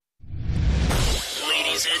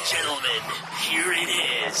Ladies and gentlemen, here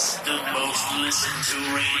it is, the most listened to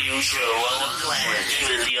radio show on the planet.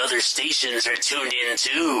 Even the other stations are tuned in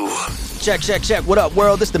too. Check. What up,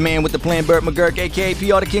 world? It's the man with the plan, Burt McGurk, aka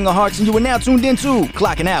PR, the King of Hearts, and you are now tuned into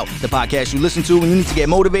Clocking Out, the podcast you listen to when you need to get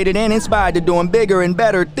motivated and inspired to doing bigger and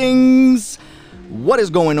better things. What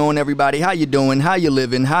is going on, everybody? How you doing? How you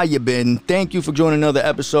living? How you been? Thank you for joining another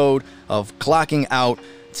episode of Clocking Out.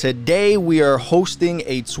 Today we are hosting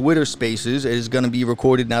a Twitter Spaces. It is going to be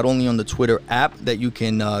recorded not only on the Twitter app that you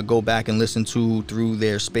can go back and listen to through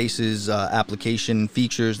their Spaces application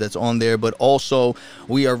features that's on there, but also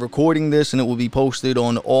we are recording this and it will be posted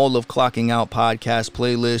on all of Clocking Out podcast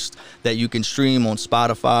playlists that you can stream on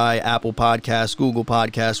Spotify, Apple Podcasts, Google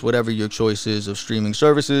Podcasts, whatever your choice is of streaming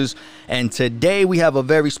services. And today we have a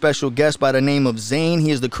very special guest by the name of Zane.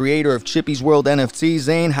 He is the creator of Chippy's World NFT.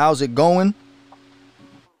 Zane, how's it going?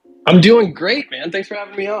 I'm doing great, man. Thanks for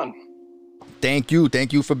having me on. Thank you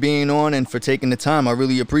for being on and for taking the time. I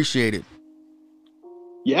really appreciate it.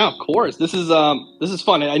 Yeah, of course. This is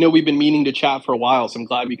fun. I know we've been meaning to chat for a while, so I'm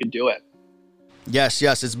glad we could do it. Yes,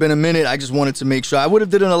 it's been a minute. I just wanted to make sure. I would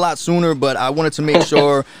have did it a lot sooner, but I wanted to make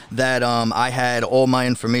sure that I had all my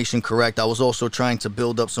information correct. I was also trying to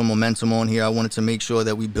build up some momentum on here. I wanted to make sure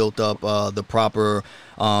that we built up the proper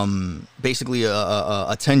basically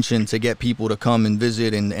attention to get people to come and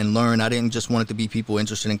visit and learn. I didn't just want it to be people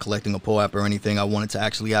interested in collecting a POAP or anything. I wanted to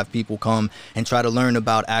actually have people come and try to learn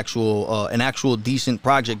about an actual decent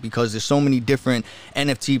project, because there's so many different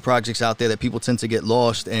NFT projects out there that people tend to get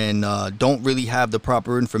lost and don't really have the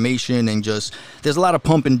proper information, and just there's a lot of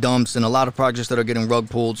pump and dumps and a lot of projects that are getting rug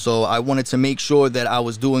pulled. So I wanted to make sure that I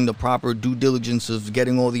was doing the proper due diligence of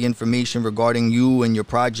getting all the information regarding you and your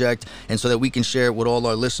project, and so that we can share it with all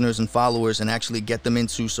our listeners and followers and actually get them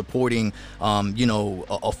into supporting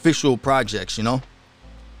official projects.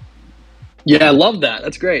 Yeah, I love that.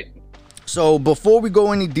 That's great. So before we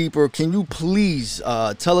go any deeper, can you please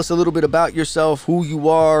tell us a little bit about yourself, who you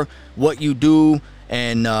are, what you do,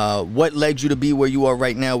 and what led you to be where you are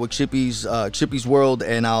right now with Chippy's World?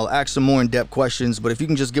 And I'll ask some more in-depth questions, but if you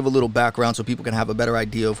can just give a little background so people can have a better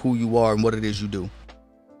idea of who you are and what it is you do.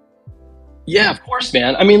 Yeah, of course,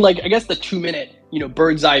 man. I mean, I guess the 2-minute,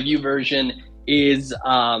 bird's eye view version is,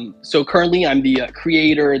 so currently I'm the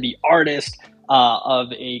creator, the artist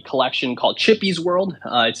of a collection called Chippy's World.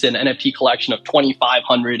 It's an NFT collection of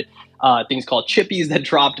 2,500 things called Chippies that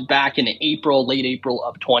dropped back in late April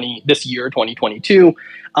of 2022.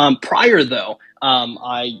 Prior though,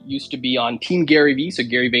 I used to be on Team Gary Vee, so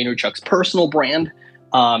Gary Vaynerchuk's personal brand,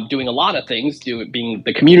 doing a lot of things, being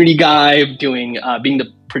the community guy, being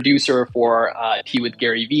the producer for Tea with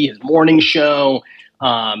Gary Vee, his morning show.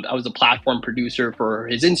 I was a platform producer for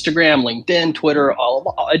his Instagram, LinkedIn, Twitter.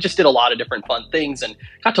 I just did a lot of different fun things and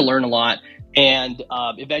got to learn a lot. And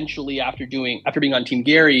eventually, after being on Team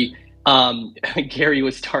Gary, Gary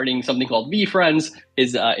was starting something called VeeFriends,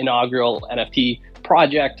 his inaugural NFT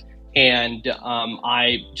project. And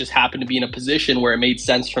I just happened to be in a position where it made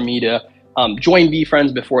sense for me to join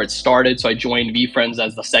VeeFriends before it started. So I joined VeeFriends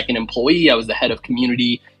as the second employee. I was the head of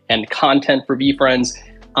community and content for VeeFriends.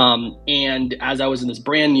 And as I was in this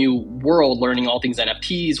brand new world, learning all things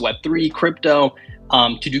NFTs, Web3, crypto,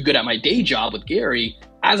 to do good at my day job with Gary,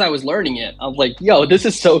 as I was learning it, I was like, yo, this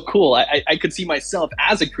is so cool. I could see myself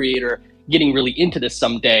as a creator getting really into this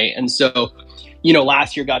someday. And so,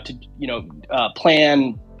 last year got to,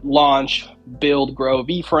 plan, launch, build, grow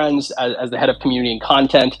VeeFriends as the head of community and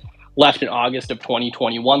content. Left in August of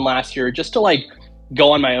 2021 last year, just to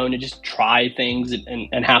go on my own and just try things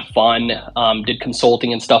and have fun. Did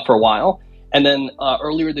consulting and stuff for a while. And then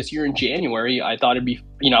earlier this year in January, I thought it'd be,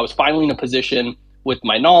 I was finally in a position with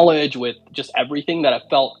my knowledge, with just everything, that I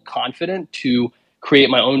felt confident to create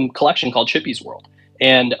my own collection called Chippy's World.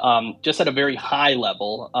 And just at a very high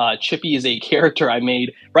level, Chippy is a character I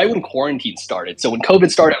made right when quarantine started. So when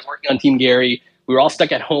COVID started, I was working on Team Gary. We were all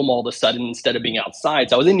stuck at home all of a sudden instead of being outside.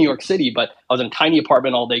 So I was in New York City, but I was in a tiny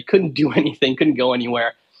apartment all day, couldn't do anything, couldn't go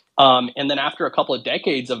anywhere. And then after a couple of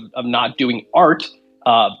decades of not doing art,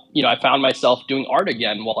 I found myself doing art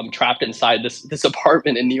again while I'm trapped inside this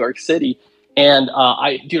apartment in New York City. And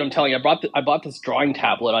I'm telling you, I bought this drawing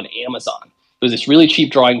tablet on Amazon. It was this really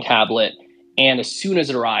cheap drawing tablet. And as soon as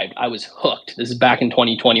it arrived, I was hooked. This is back in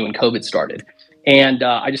 2020 when COVID started. And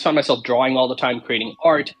I just found myself drawing all the time, creating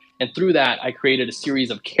art. And through that, I created a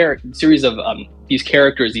series of these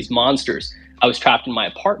characters, these monsters I was trapped in my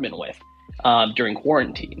apartment with during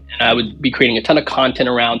quarantine. And I would be creating a ton of content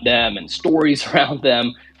around them and stories around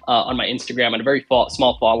them on my Instagram. I had a very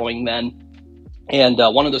small following then. And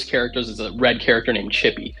one of those characters is a red character named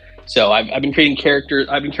Chippy. So I've been creating characters,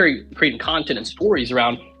 I've been creating content and stories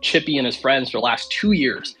around Chippy and his friends for the last 2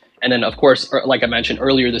 years. And then, of course, like I mentioned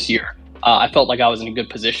earlier this year, I felt like I was in a good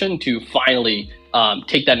position to finally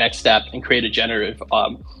take that next step and create a generative,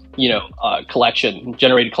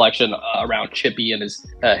 generated collection around Chippy and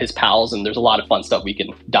his pals. And there's a lot of fun stuff we can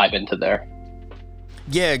dive into there.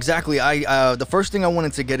 Yeah, exactly. The first thing I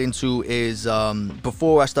wanted to get into is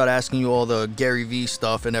before I start asking you all the Gary Vee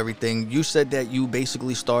stuff and everything, you said that you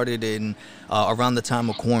basically started in around the time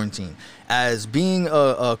of quarantine. As being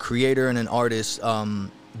a creator and an artist,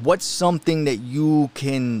 what's something that you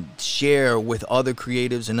can share with other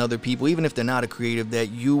creatives and other people, even if they're not a creative, that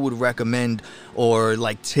you would recommend, or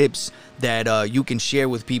like tips that you can share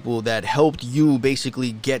with people that helped you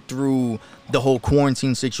basically get through the whole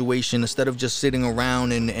quarantine situation instead of just sitting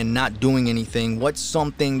around and not doing anything? What's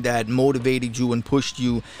something that motivated you and pushed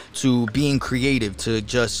you to being creative, to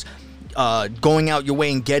just going out your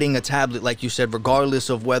way and getting a tablet, like you said, regardless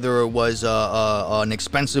of whether it was an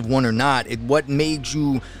expensive one or not? What made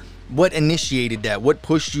you, what initiated that? What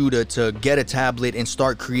pushed you to get a tablet and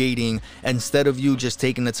start creating instead of you just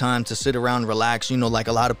taking the time to sit around and relax, like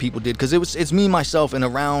a lot of people did? Because it's me, myself, and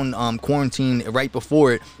around quarantine, right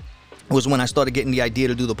before it was when I started getting the idea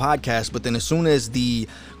to do the podcast. But then as soon as the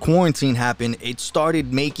quarantine happened, it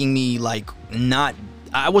started making me like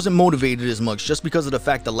I wasn't motivated as much, just because of the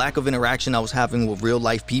fact, the lack of interaction I was having with real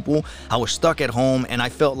life people. I was stuck at home, and I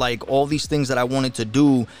felt like all these things that I wanted to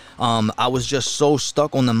do, I was just so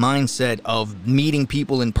stuck on the mindset of meeting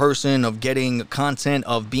people in person, of getting content,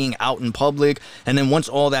 of being out in public. And then once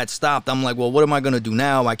all that stopped, I'm like, well, what am I going to do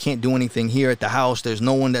now? I can't do anything here at the house. There's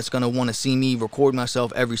no one that's going to want to see me record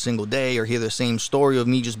myself every single day or hear the same story of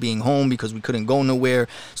me just being home because we couldn't go nowhere.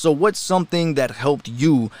 So what's something that helped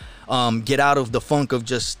you get out of the funk of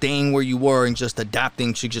just staying where you were and just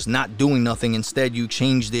adapting to just not doing nothing? Instead, you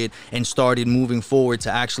changed it and started moving forward to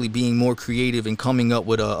actually being more creative and coming up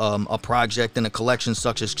with a project and a collection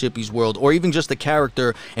such as Chippy's World, or even just the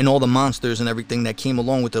character and all the monsters and everything that came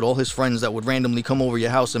along with it, all his friends that would randomly come over your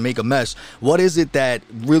house and make a mess. What is it that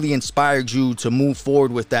really inspired you to move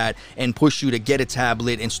forward with that and push you to get a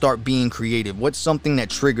tablet and start being creative? What's something that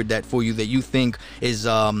triggered that for you that you think is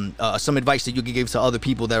some advice that you could give to other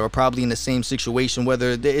people that are probably in the same situation,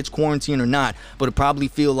 whether it's quarantine or not, but it probably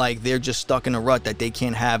feel like they're just stuck in a rut, that they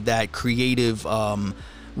can't have that creative that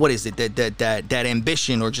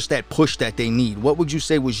ambition or just that push that they need? What would you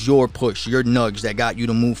say was your push, your nudge that got you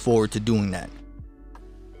to move forward to doing that?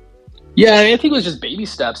 Yeah, I think it was just baby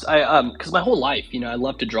steps. Because my whole life, I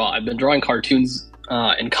love to draw. I've been drawing cartoons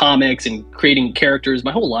and comics and creating characters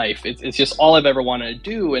my whole life. It's just all I've ever wanted to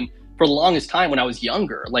do. And for the longest time when I was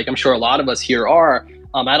younger, like I'm sure a lot of us here are,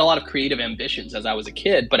 I had a lot of creative ambitions as I was a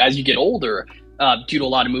kid. But as you get older, due to a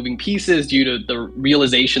lot of moving pieces, due to the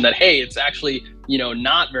realization that, hey, it's actually,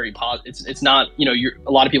 not very positive. It's not,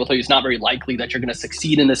 a lot of people tell you it's not very likely that you're going to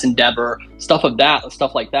succeed in this endeavor, stuff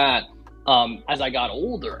like that. As I got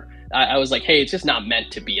older, I was like, hey, it's just not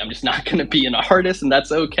meant to be. I'm just not going to be an artist, and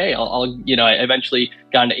that's okay. I eventually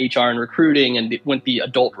got into HR and recruiting and went the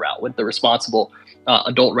adult route, went the responsible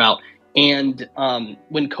adult route. And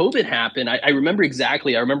when COVID happened, I remember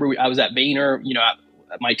exactly. I was at Vayner,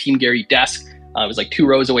 at my Team Gary desk. I was like 2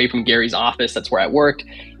 rows away from Gary's office. That's where I worked.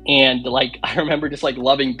 And I remember just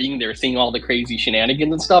loving being there, seeing all the crazy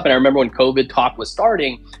shenanigans and stuff. And I remember when COVID talk was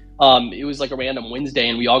starting, it was like a random Wednesday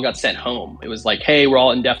and we all got sent home. It was like, hey, we're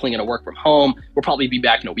all indefinitely going to work from home. We'll probably be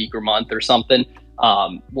back in a week or month or something.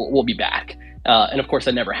 We'll be back. And of course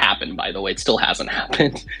that never happened, by the way. It still hasn't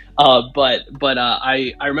happened. But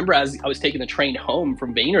I remember as I was taking the train home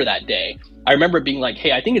from Vayner that day, I remember being like,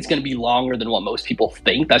 hey, I think it's going to be longer than what most people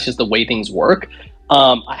think. That's just the way things work.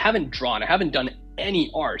 I haven't done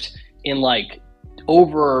any art in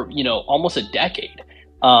over, almost a decade.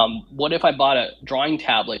 What if I bought a drawing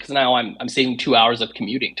tablet? Because now I'm saving 2 hours of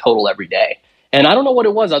commuting total every day. And I don't know what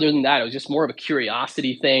it was other than that. It was just more of a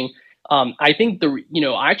curiosity thing. I think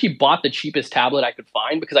I actually bought the cheapest tablet I could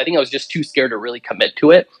find because I think I was just too scared to really commit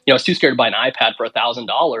to it. I was too scared to buy an iPad for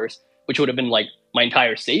 $1,000, which would have been like my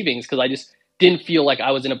entire savings, because I just didn't feel like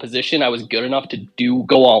I was in a position I was good enough to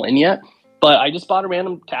go all in yet. But I just bought a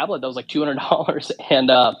random tablet that was like $200,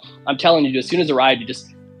 and I'm telling you, as soon as it arrived,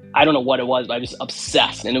 I don't know what it was, but I was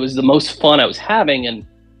obsessed, and it was the most fun I was having. And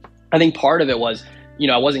I think part of it was,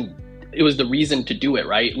 it was the reason to do it,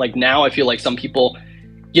 right? Like now I feel like some people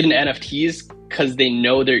get into NFTs because they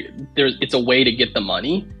know it's a way to get the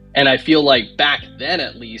money. And I feel like back then,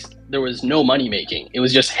 at least, there was no money making. It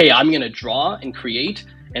was just, hey, I'm going to draw and create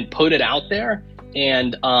and put it out there.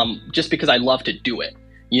 And just because I love to do it.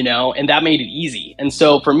 and that made it easy. And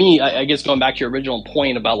so for me, I guess going back to your original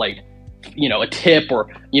point about like, a tip or,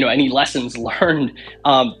 any lessons learned,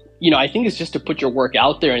 I think it's just to put your work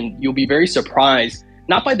out there, and you'll be very surprised,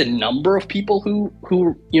 not by the number of people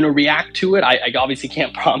who react to it. I obviously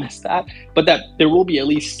can't promise that, but that there will be at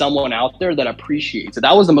least someone out there that appreciates it.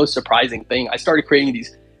 That was the most surprising thing. I started creating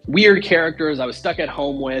these weird characters I was stuck at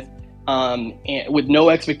home with, and with no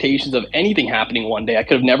expectations of anything happening one day. I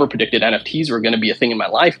could have never predicted NFTs were going to be a thing in my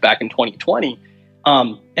life back in 2020.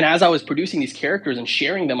 And as I was producing these characters and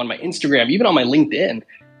sharing them on my Instagram, even on my LinkedIn,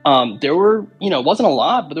 there were, it wasn't a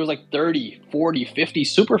lot, but there was like 30, 40, 50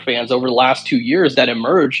 super fans over the last 2 years that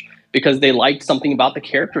emerged because they liked something about the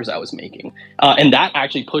characters I was making. And that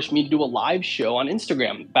actually pushed me to do a live show on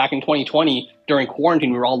Instagram. Back in 2020, during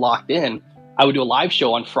quarantine, we were all locked in. I would do a live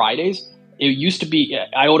show on Fridays. It used to be,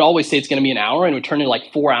 I would always say it's going to be an hour, and it would turn into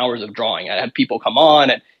like 4 hours of drawing. I had people come on,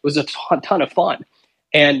 and it was a ton of fun.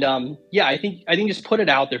 And I think just put it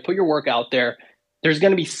out there, put your work out there. There's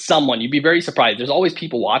going to be someone, you'd be very surprised. There's always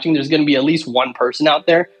people watching. There's going to be at least one person out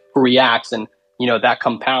there who reacts, and, that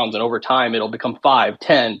compounds. And over time, it'll become 5,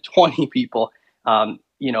 10, 20 people,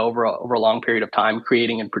 over a long period of time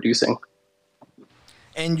creating and producing.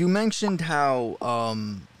 And you mentioned how,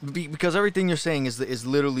 because everything you're saying is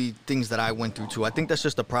literally things that I went through too. I think that's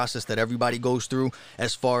just a process that everybody goes through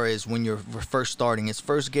as far as when you're first starting. It's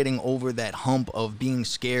first getting over that hump of being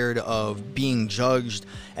scared of being judged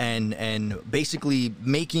and basically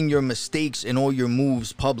making your mistakes and all your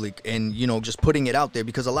moves public and, just putting it out there.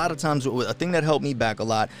 Because a lot of times, a thing that helped me back a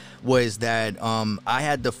lot was that I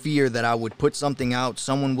had the fear that I would put something out,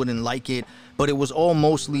 someone wouldn't like it, but it was all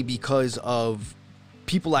mostly because of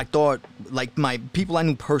people I thought, like my people I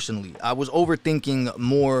knew personally. I was overthinking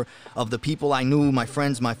more of the people I knew, my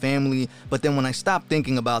friends, my family. But then when I stopped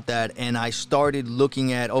thinking about that and I started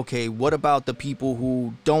looking at, okay, what about the people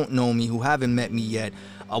who don't know me, who haven't met me yet?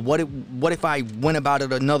 What if I went about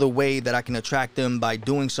it another way that I can attract them by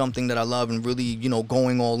doing something that I love and really,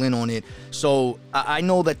 going all in on it? So I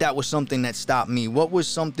know that was something that stopped me. What was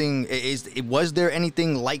something, was there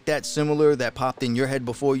anything like that similar that popped in your head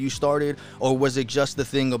before you started? Or was it just the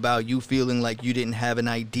thing about you feeling like you didn't have an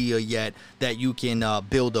idea yet that you can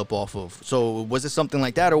build up off of? So was it something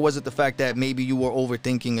like that? Or was it the fact that maybe you were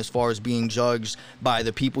overthinking as far as being judged by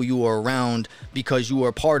the people you were around because you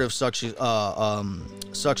were part of such a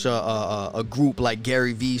group like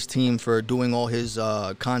Gary Vee's team for doing all his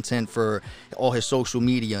content for all his social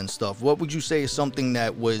media and stuff? What would you say is something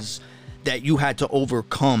that you had to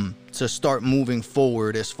overcome to start moving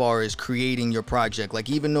forward as far as creating your project? Like,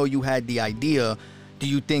 even though you had the idea, do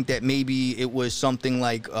you think that maybe it was something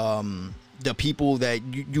like the people that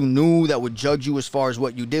you knew that would judge you as far as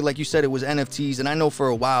what you did? Like you said, it was NFTs, and I know for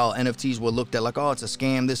a while NFTs were looked at like, oh, it's a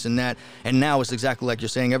scam, this and that, and now it's exactly like you're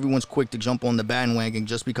saying. Everyone's quick to jump on the bandwagon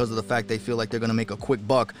just because of the fact they feel like they're going to make a quick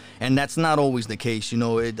buck, and that's not always the case.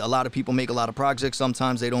 A lot of people make a lot of projects.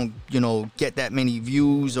 Sometimes they don't, get that many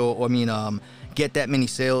views or get that many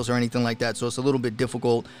sales or anything like that, so it's a little bit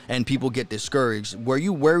difficult and people get discouraged. Were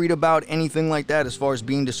you worried about anything like that as far as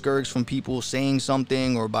being discouraged from people saying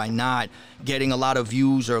something or by not getting a lot of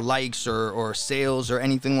views or likes or sales or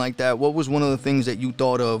anything like that? What was one of the things that you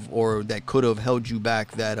thought of or that could have held you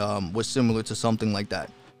back that was similar to something like that?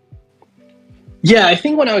 Yeah, I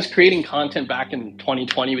think when I was creating content back in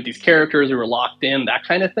 2020 with these characters who were locked in, that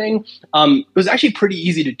kind of thing, it was actually pretty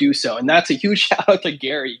easy to do so. And that's a huge shout out to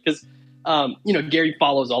Gary, because Gary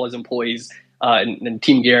follows all his employees and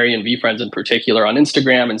Team Gary and VeeFriends in particular on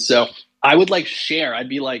Instagram. And so I would share, I'd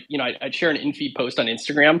be like, I'd share an in-feed post on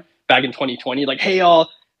Instagram back in 2020, like, hey, y'all,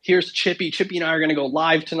 here's Chippy. Chippy and I are going to go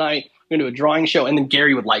live tonight. We're going to do a drawing show. And then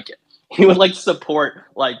Gary would like it. He would support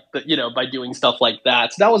by doing stuff like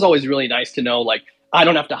that. So that was always really nice to know, I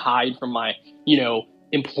don't have to hide from my,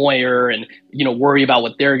 employer and, worry about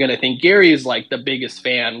what they're going to think. Gary is the biggest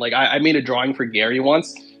fan. I made a drawing for Gary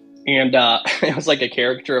once, and it was a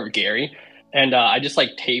caricature of Gary, and I just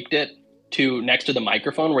taped it to next to the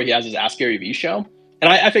microphone where he has his Ask Gary Vee show,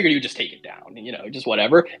 and I figured he would just take it down, just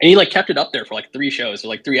whatever. And he kept it up there for 3 shows,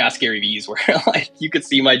 so 3 Ask Gary Vees where you could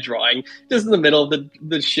see my drawing just in the middle of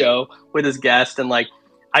the show with his guest. And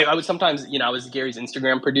I would sometimes, I was Gary's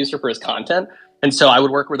Instagram producer for his content, and so I would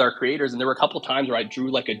work with our creators, and there were a couple of times where I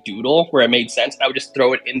drew a doodle where it made sense, and I would just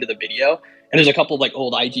throw it into the video. And there's a couple of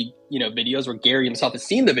old IG, videos where Gary himself has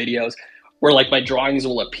seen the videos where my drawings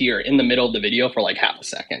will appear in the middle of the video for half a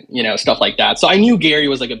second, stuff like that. So I knew Gary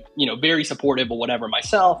was very supportive of whatever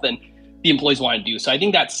myself and the employees wanted to do. So I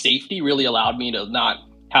think that safety really allowed me to not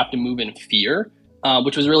have to move in fear,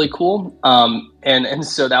 which was really cool. And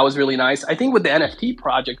so that was really nice. I think with the NFT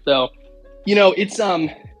project though, It's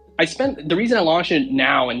I spent the reason I launched it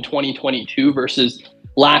now in 2022 versus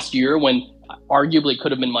last year when arguably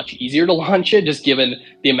could have been much easier to launch it, just given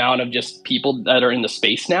the amount of just people that are in the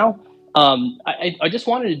space now. I just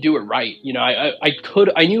wanted to do it right.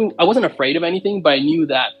 I knew I wasn't afraid of anything, but I knew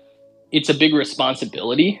that it's a big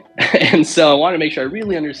responsibility. And so I wanted to make sure I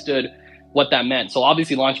really understood what that meant. So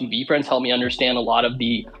obviously launching VeeFriends helped me understand a lot of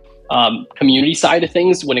the community side of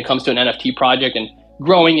things when it comes to an NFT project and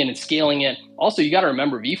growing it and scaling it. Also, you got to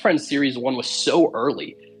remember VeeFriends Series 1 was so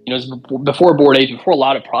early. It was before Bored Ape, before a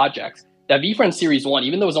lot of projects. That VeeFriends Series 1,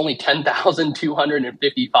 even though it was only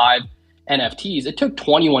 10,255 NFTs, it took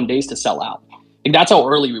 21 days to sell out. Like, that's how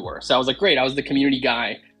early we were. So I was like, great, I was the community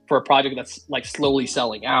guy for a project that's like slowly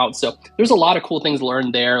selling out. So there's a lot of cool things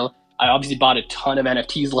learned there. I obviously bought a ton of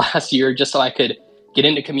NFTs last year just so I could get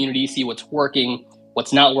into community, see what's working,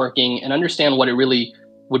 what's not working, and understand what it really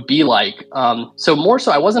would be like. So more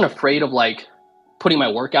so, I wasn't afraid of like putting my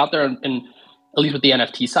work out there, and at least with the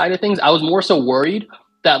NFT side of things, I was more so worried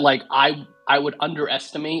that like I would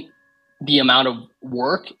underestimate the amount of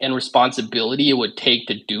work and responsibility it would take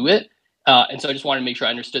to do it. And so I just wanted to make sure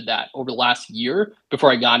I understood that over the last year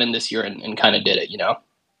before I got in this year and kind of did it,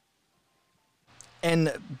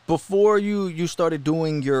 And before you started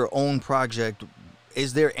doing your own project,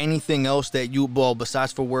 is there anything else that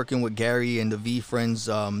besides for working with Gary and the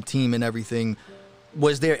VeeFriends team and everything,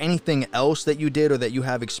 was there anything else that you did or that you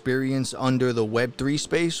have experience under the Web3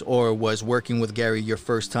 space, or was working with Gary your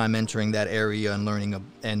first time entering that area and learning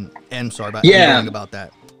learning about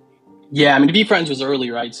that? Yeah, I mean, VeeFriends was early,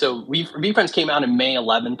 right? So VeeFriends came out in May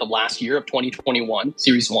 11th of last year of 2021,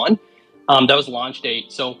 Series 1. That was launch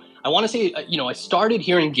date. So I want to say, I started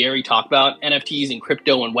hearing Gary talk about NFTs and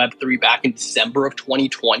crypto and Web3 back in December of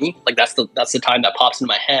 2020. Like that's the time that pops into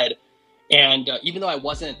my head. And even though I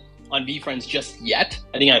wasn't on VeeFriends just yet,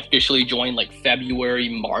 I think I officially joined like February,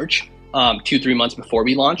 March, 2-3 months before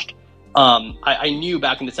we launched. I knew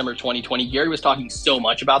back in December of 2020, Gary was talking so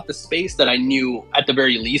much about the space that I knew at the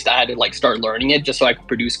very least I had to like start learning it just so I could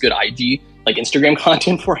produce good IG, like Instagram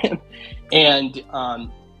content for him. And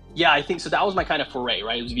yeah, I think so. That was my kind of foray,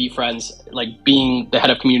 right? It was VeeFriends, like being the head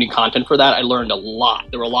of community content for that. I learned a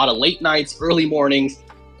lot. There were a lot of late nights, early mornings.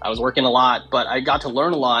 I was working a lot, but I got to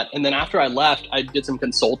learn a lot. And then after I left, I did some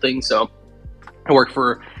consulting. So I worked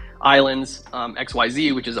for Islands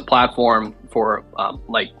XYZ, which is a platform for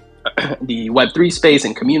like the Web3 space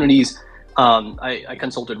and communities. I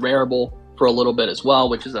consulted Rarible for a little bit as well,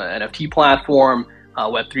 which is an NFT platform,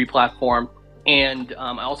 Web3 platform. And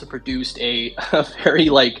I also produced a very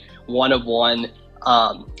like one-of-one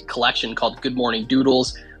collection called Good Morning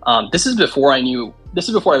Doodles. This is before I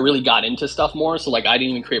really got into stuff more. So like I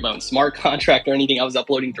didn't even create my own smart contract or anything. I was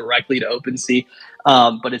uploading directly to OpenSea.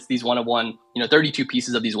 But it's these one-of-one, 32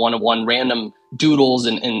 pieces of these one-of-one random doodles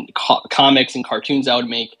and comics and cartoons I would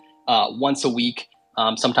make once a week.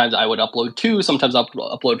 Sometimes I would upload 2, sometimes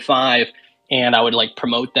upload 5, and I would like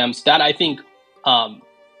promote them. So that I think, a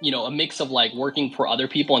mix of like working for other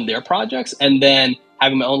people and their projects and then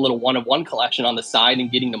having my own little one-of-one collection on the side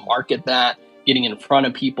and getting to market that, getting in front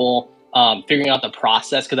of people, figuring out the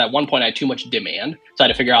process. Because at one point I had too much demand. So I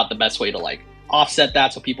had to figure out the best way to like offset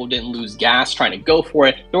that so people didn't lose gas trying to go for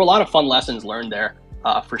it. There were a lot of fun lessons learned there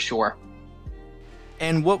for sure.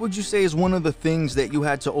 And what would you say is one of the things that you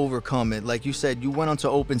had to overcome? It, like you said, you went onto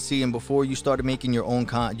OpenSea, and before you started making your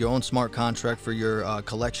own smart contract for your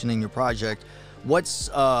collection and your project, what's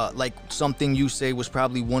like something you say was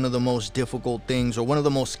probably one of the most difficult things or one of the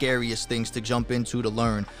most scariest things to jump into to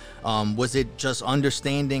learn? Was it just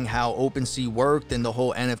understanding how OpenSea worked and the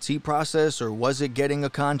whole NFT process, or was it getting a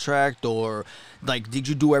contract, or like did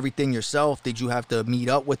you do everything yourself? Did you have to meet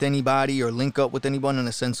up with anybody or link up with anyone in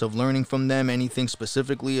a sense of learning from them? Anything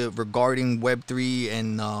specifically regarding Web3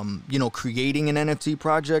 and creating an NFT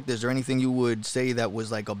project? Is there anything you would say that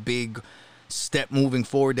was like a big step moving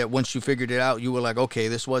forward that once you figured it out, you were like, okay,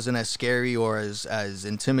 this wasn't as scary or as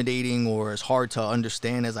intimidating or as hard to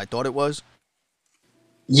understand as I thought it was?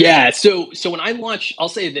 Yeah, so when I launched, I'll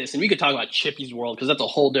say this, and we could talk about Chippy's World because that's a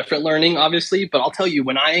whole different learning, obviously. But I'll tell you,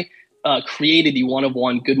 when I created the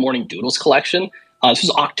one-of-one Good Morning Doodles collection, this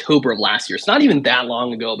was October of last year. It's not even that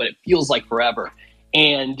long ago, but it feels like forever.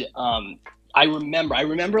 And I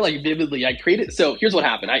remember like vividly, I created. So here's what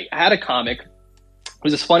happened. I had a comic. It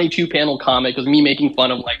was this funny 2-panel comic. It was me making fun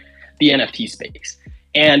of like the NFT space,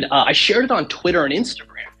 and I shared it on Twitter and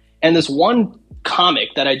Instagram. And this one comic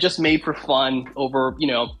that I just made for fun over,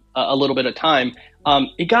 a little bit of time,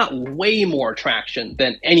 it got way more traction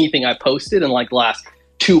than anything I posted in like the last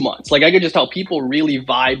 2 months. Like I could just tell people really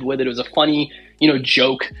vibed with it. It was a funny,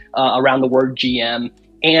 joke around the word GM.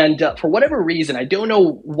 And for whatever reason, I don't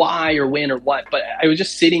know why or when or what, but I was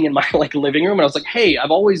just sitting in my like living room and I was like, hey,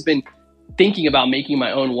 I've always been thinking about making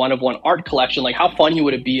my own one-of-one art collection. Like, how funny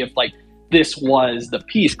would it be if like this was the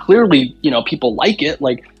piece? Clearly, you know, people like it.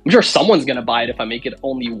 Like, I'm sure someone's going to buy it if I make it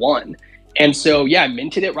only one. And so, yeah, I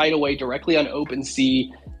minted it right away directly on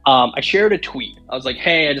OpenSea. I shared a tweet. I was like,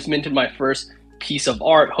 hey, I just minted my first piece of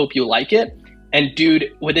art. Hope you like it. And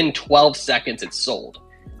dude, within 12 seconds, it sold.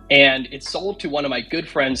 And it sold to one of my good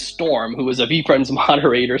friends, Storm, who was a VFriends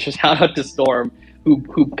moderator. So shout out to Storm,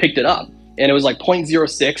 who picked it up. And it was like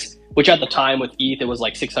 0.06, which at the time with ETH, it was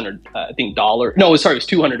like $600, I think, dollar. No, sorry, it was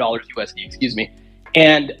 $200 USD, excuse me.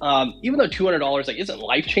 And even though $200 like isn't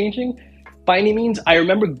life-changing by any means, I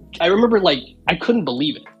remember like, I couldn't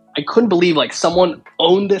believe it. I couldn't believe like someone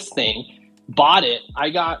owned this thing, bought it. I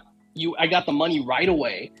got the money right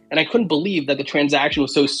away, and I couldn't believe that the transaction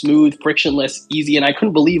was so smooth, frictionless, easy. And I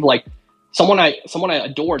couldn't believe like someone I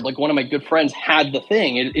adored, like one of my good friends, had the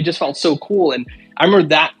thing. It just felt so cool. And I remember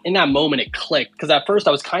that in that moment it clicked, because at first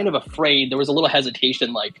I was kind of afraid. There was a little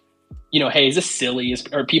hesitation, like, you know, hey, is this silly?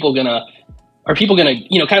 Are people gonna,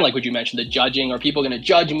 you know, kind of like what you mentioned, the judging. Are people gonna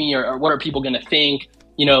judge me, or what are people gonna think?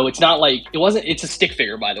 You know, it's not like, it's a stick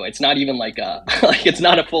figure, by the way. It's not even like like it's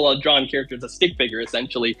not a full drawn character. It's a stick figure,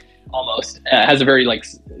 essentially, almost. It has a very like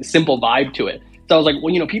simple vibe to it. So I was like,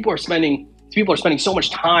 well, you know, people are spending so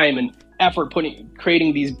much time and effort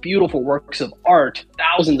creating these beautiful works of art,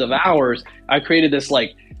 thousands of hours. I created this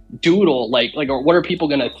like doodle, like what are people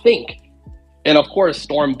gonna think? And of course,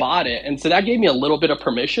 Storm bought it. And so that gave me a little bit of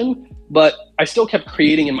permission, but I still kept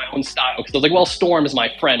creating in my own style, because I was like, well, Storm is my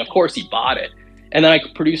friend. Of course he bought it. And then I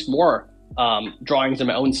produced more drawings in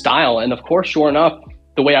my own style. And of course, sure enough,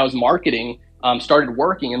 the way I was marketing started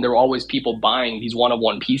working, and there were always people buying these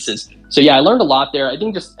one-of-one pieces. So yeah, I learned a lot there. I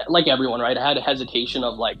think just like everyone, right? I had a hesitation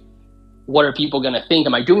of like, what are people gonna think?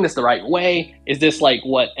 Am I doing this the right way? Is this like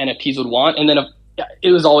what NFTs would want? And then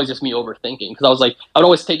it was always just me overthinking, because I was like, I would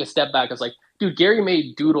always take a step back. I was like, dude, Gary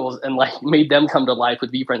made doodles and like made them come to life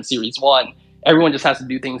with VFriends Series 1. Everyone just has to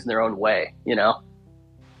do things in their own way, you know?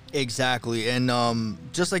 Exactly. And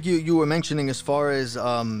just like you were mentioning, as far as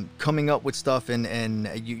coming up with stuff, and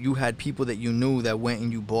you had people that you knew that went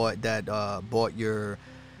and you bought your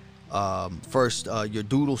first your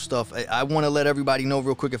doodle stuff. I want to let everybody know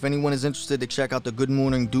real quick, if anyone is interested, to check out the Good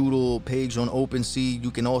Morning Doodle page on OpenSea.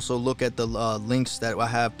 You can also look at the links that I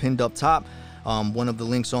have pinned up top. One of the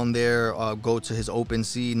links on there go to his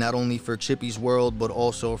OpenSea, not only for Chippy's World, but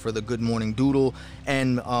also for the Good Morning Doodle.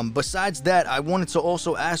 And besides that, I wanted to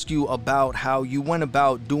also ask you about how you went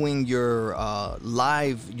about doing your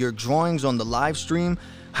your drawings on the live stream.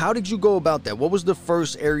 How did you go about that? What was the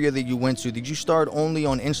first area that you went to? Did you start only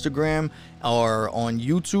on Instagram or on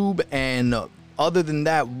YouTube? And other than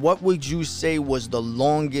that, what would you say was the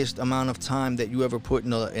longest amount of time that you ever put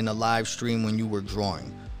in a live stream when you were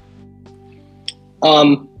drawing?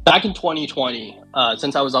 Back in 2020,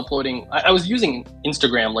 since I was uploading, I was using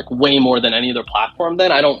Instagram like way more than any other platform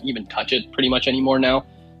then. I don't even touch it pretty much anymore now,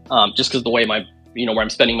 just because the way where I'm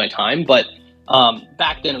spending my time. But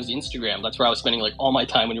back then it was Instagram. That's where I was spending like all my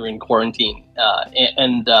time when we were in quarantine.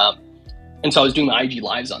 And so I was doing my IG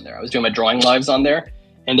lives on there. I was doing my drawing lives on there,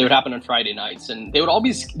 and they would happen on Friday nights, and there would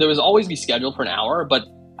always be scheduled for an hour. But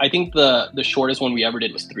I think the shortest one we ever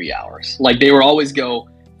did was 3 hours. Like, they would always go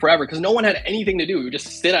forever, because no one had anything to do. We would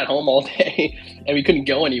just sit at home all day and we couldn't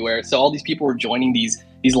go anywhere. So all these people were joining these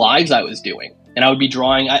lives I was doing, and I would be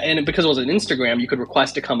drawing. And because it was an Instagram, you could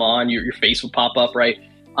request to come on, your face would pop up, right?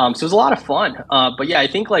 So it was a lot of fun. But yeah, I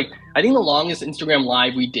think the longest Instagram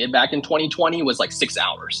live we did back in 2020 was like 6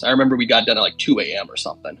 hours. I remember we got done at like 2 a.m. or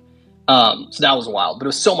something. So that was wild, but it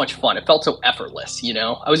was so much fun. It felt so effortless, you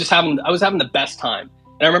know? I was having the best time.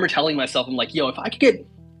 And I remember telling myself, I'm like, yo, if I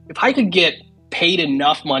could get paid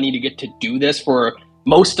enough money to get to do this for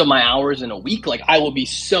most of my hours in a week, like, I will be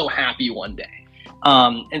so happy one day.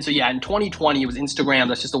 And so yeah, in 2020 it was Instagram.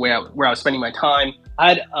 That's just the way where I was spending my time.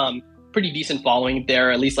 I had pretty decent following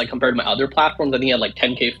there, at least like compared to my other platforms. I think I had like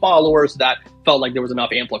 10K followers. That felt like there was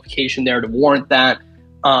enough amplification there to warrant that.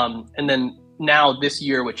 And then now this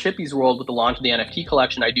year with Chippy's World, with the launch of the NFT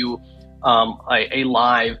collection, I do a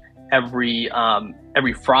live every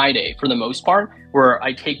Friday for the most part, where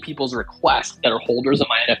I take people's requests that are holders of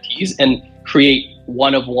my NFTs and create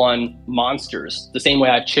one-of-one monsters. The same way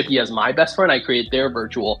I have Chippy as my best friend, I create their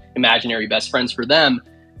virtual imaginary best friends for them.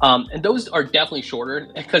 And those are definitely shorter,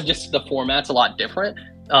 because just the format's a lot different.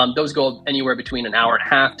 Those go anywhere between an hour and a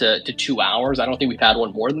half to 2 hours. I don't think we've had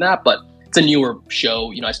one more than that, but it's a newer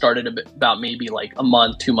show. You know, I started about maybe like a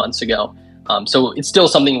month, 2 months ago. So it's still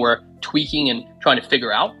something we're tweaking and trying to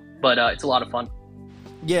figure out, but it's a lot of fun.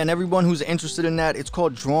 Yeah, and everyone who's interested in that, it's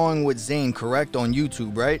called Drawing with Zane, correct? On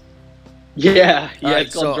YouTube, right? Yeah, Right,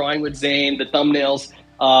 it's called Drawing with Zane. The thumbnails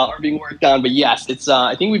are being worked on, but yes, it's.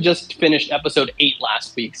 I think we just finished episode 8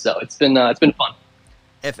 last week, so it's been fun.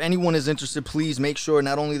 If anyone is interested, please make sure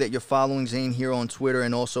not only that you're following Zane here on Twitter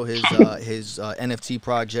and also his NFT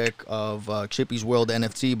project of Chippy's World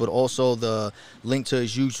NFT, but also the link to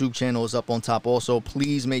his YouTube channel is up on top. Also,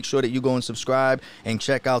 please make sure that you go and subscribe and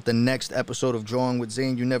check out the next episode of Drawing with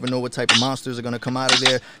Zane. You never know what type of monsters are going to come out of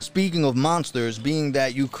there. Speaking of monsters, being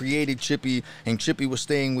that you created Chippy and Chippy was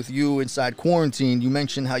staying with you inside quarantine, you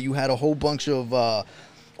mentioned how you had a whole bunch of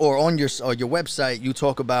or on your website, you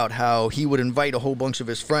talk about how he would invite a whole bunch of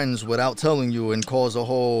his friends without telling you and cause a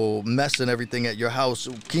whole mess and everything at your house.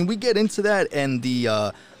 Can we get into that? And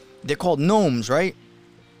they're called gnomes, right?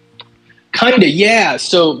 Kinda, yeah.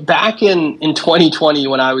 So back in 2020,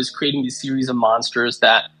 when I was creating these series of monsters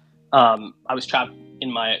that I was trapped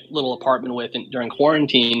in my little apartment with during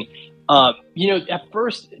quarantine, at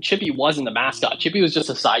first Chippy wasn't the mascot. Chippy was just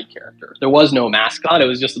a side character. There was no mascot. It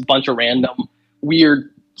was just a bunch of random, weird,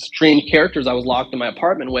 strange characters I was locked in my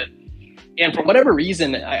apartment with. And for whatever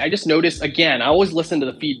reason, I just noticed, again, I always listen to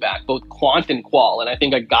the feedback, both quant and qual. And I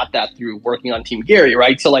think I got that through working on Team Gary,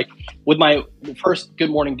 right? So like with my first Good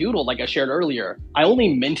Morning Doodle, like I shared earlier, I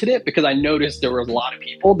only minted it because I noticed there was a lot of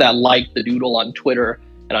people that liked the doodle on Twitter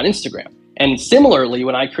and on Instagram. And similarly,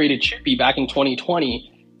 when I created Chippy back in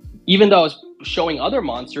 2020, even though I was showing other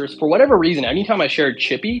monsters, for whatever reason, anytime I shared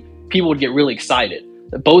Chippy, people would get really excited.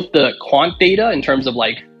 Both the quant data in terms of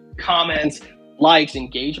like comments, likes,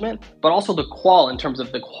 engagement, but also the qual in terms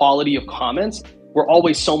of the quality of comments were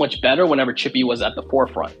always so much better whenever Chippy was at the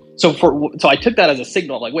forefront. So I took that as a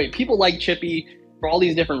signal of like, wait, people like Chippy for all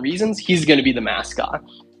these different reasons. He's going to be the mascot.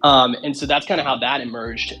 And so that's kind of how that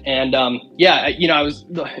emerged. And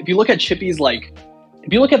if you look at Chippy's,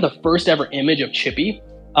 if you look at the first ever image of Chippy,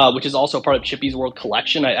 which is also part of Chippy's World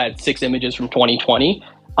collection, I had 6 images from 2020.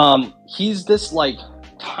 He's this like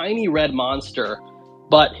tiny red monster,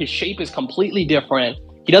 but his shape is completely different.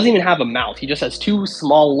 He doesn't even have a mouth. He just has 2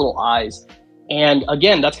 small little eyes. And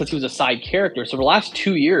again, that's because he was a side character. So for the last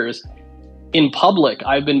 2 years in public,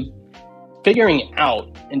 I've been figuring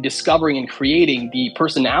out and discovering and creating the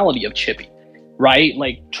personality of Chippy, right?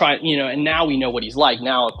 And now we know what he's like.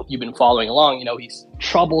 Now, if you've been following along, he's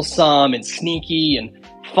troublesome and sneaky and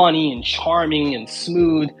funny and charming and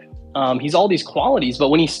smooth. He's all these qualities, but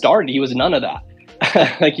when he started, he was none of that.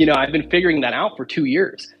 I've been figuring that out for 2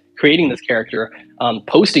 years, creating this character,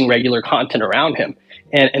 posting regular content around him.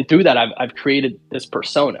 And through that, I've created this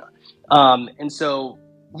persona. And so,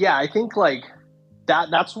 yeah, I think like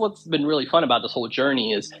that's what's been really fun about this whole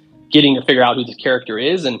journey is getting to figure out who this character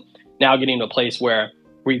is. And now getting to a place where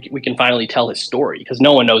we can finally tell his story because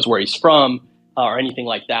no one knows where he's from or anything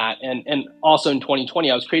like that. And also in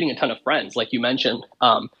 2020, I was creating a ton of friends, like you mentioned.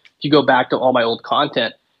 If you go back to all my old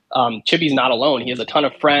content, Chippy's not alone. He has a ton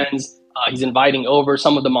of friends. He's inviting over.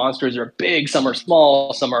 Some of the monsters are big, some are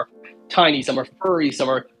small, some are tiny, some are furry, some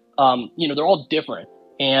are, they're all different.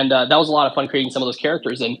 And that was a lot of fun creating some of those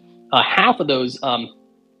characters. And half of those,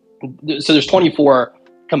 so there's 24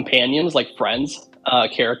 companions, like friends,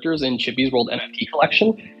 characters in Chippy's World NFT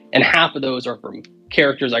collection. And half of those are from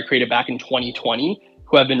characters I created back in 2020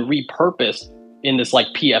 who have been repurposed in this like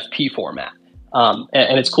PFP format.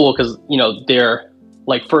 And it's cool because, they're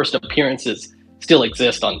like first appearances still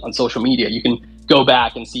exist on social media. You can go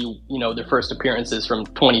back and see, their first appearances from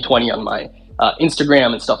 2020 on my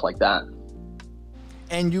Instagram and stuff like that.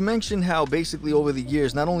 And you mentioned how basically over the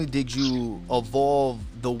years, not only did you evolve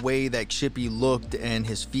the way that Chippy looked and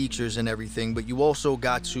his features and everything, but you also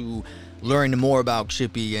got to learn more about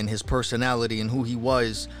Chippy and his personality and who he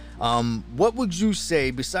was. What would you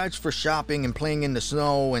say, besides for shopping and playing in the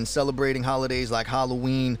snow and celebrating holidays like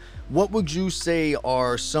Halloween, what would you say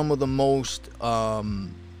are some of the most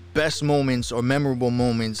best moments or memorable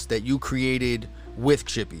moments that you created with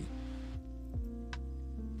Chippy?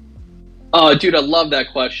 Oh, dude, I love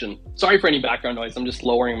that question. Sorry for any background noise. I'm just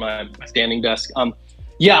lowering my standing desk.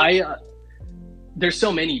 There's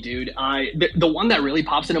so many, dude. The one that really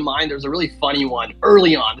pops into mind, there's a really funny one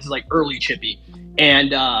early on. This is like early Chippy.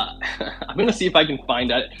 And I'm going to see if I can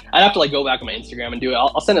find it. I'd have to like go back on my Instagram and do it.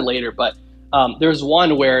 I'll send it later. But there's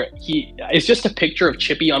one where it's just a picture of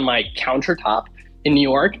Chippy on my countertop in New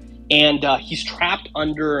York. And he's trapped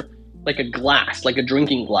under like a glass, like a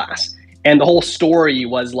drinking glass. And the whole story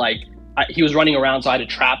was like, he was running around, so I had to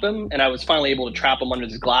trap him. And I was finally able to trap him under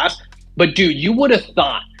this glass. But dude, you would have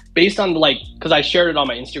thought, based on like, because I shared it on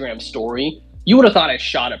my Instagram story, you would have thought I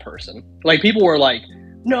shot a person. Like people were like,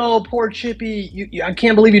 no, poor Chippy, I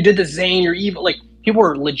can't believe you did this, Zane, you're evil. Like people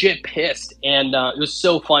were legit pissed, and it was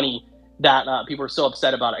so funny that people were so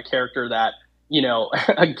upset about a character that, you know,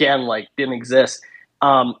 again, like didn't exist.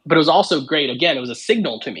 But it was also great. Again, it was a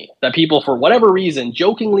signal to me that people, for whatever reason,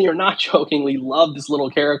 jokingly or not jokingly, loved this little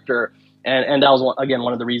character, and that was again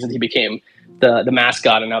one of the reasons he became the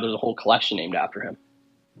mascot, and now there's a whole collection named after him.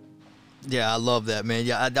 Yeah, I love that, man.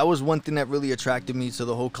 Yeah, that was one thing that really attracted me to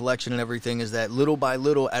the whole collection and everything, is that little by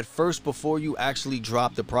little, at first, before you actually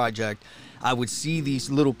drop the project, I would see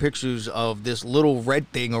these little pictures of this little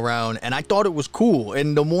red thing around, and I thought it was cool.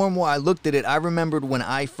 And the more and more I looked at it, I remembered when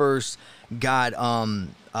I first got,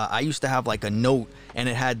 I used to have like a note, and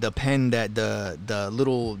it had the pen, that the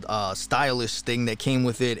little stylus thing that came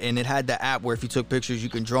with it, and it had the app where if you took pictures you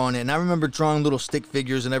can draw on it. And I remember drawing little stick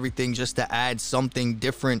figures and everything just to add something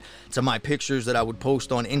different to my pictures that I would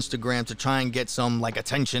post on Instagram to try and get some like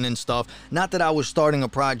attention and stuff. Not that I was starting a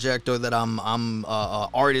project or that I'm a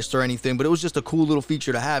artist or anything, but it was just a cool little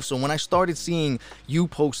feature to have. So when I started seeing you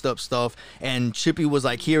post up stuff and Chippy was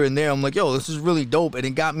like here and there, I'm like, yo, this is really dope, and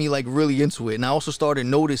it got me like really into it. And I also started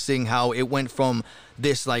noticing how it went from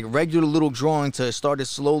this like regular little drawing to started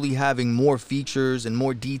slowly having more features and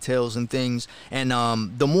more details and things. And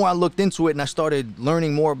the more I looked into it and I started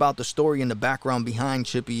learning more about the story and the background behind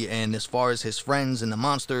Chippy, and as far as his friends and the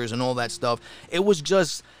monsters and all that stuff, it was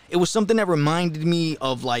something that reminded me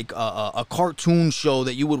of like a cartoon show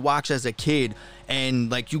that you would watch as a kid, and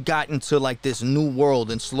like you got into like this new world,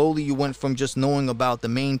 and slowly you went from just knowing about the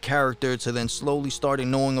main character to then slowly started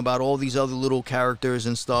knowing about all these other little characters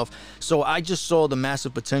and stuff. So I just saw the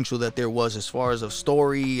massive potential that there was as far as a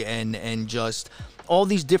story and just all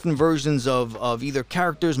these different versions of either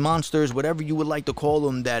characters, monsters, whatever you would like to call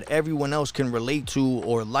them, that everyone else can relate to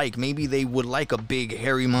or like. Maybe they would like a big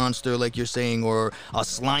hairy monster like you're saying, or a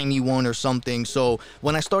slimy one or something. So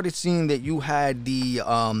when I started seeing that you had the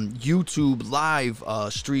YouTube live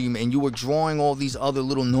stream and you were drawing all these other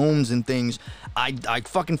little gnomes and things, I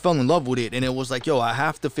fucking fell in love with it. And it was like, yo, I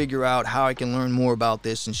have to figure out how I can learn more about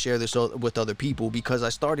this and share this with other people, because I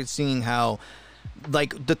started seeing how,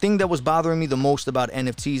 like, the thing that was bothering me the most about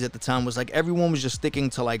NFTs at the time was like everyone was just sticking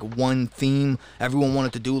to like one theme. Everyone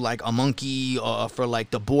wanted to do like a monkey for like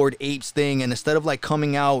the Bored Apes thing, and instead of like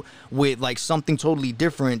coming out with like something totally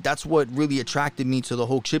different, that's what really attracted me to the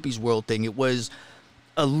whole Chippy's World thing. It was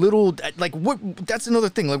a little like, what, that's another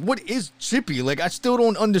thing, like, what is Chippy? Like, I still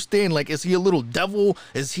don't understand. Like, is he a little devil?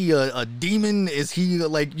 Is he a demon? Is he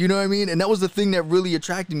like, you know what I mean? And that was the thing that really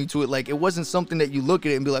attracted me to it. Like, it wasn't something that you look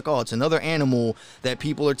at it and be like, oh, it's another animal that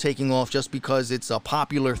people are taking off just because it's a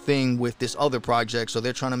popular thing with this other project, so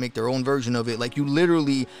they're trying to make their own version of it. Like, you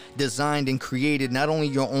literally designed and created not only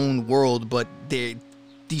your own world, but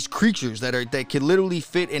these creatures that can literally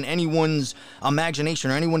fit in anyone's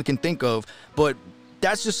imagination or anyone can think of. But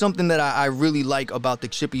that's just something that I really like about the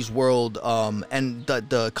Chippy's World and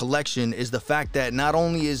the collection, is the fact that not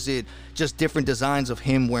only is it just different designs of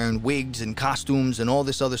him wearing wigs and costumes and all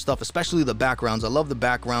this other stuff, especially the backgrounds. I love the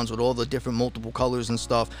backgrounds with all the different multiple colors and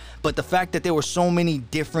stuff, but the fact that there were so many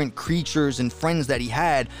different creatures and friends that he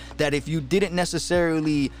had, that if you didn't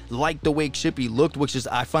necessarily like the way Chippy looked, which is,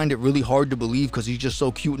 I find it really hard to believe because he's just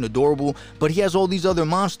so cute and adorable, but he has all these other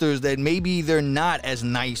monsters that maybe they're not as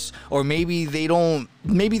nice, or maybe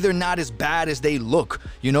they're not as bad as they look,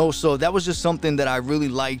 you know? So that was just something that I really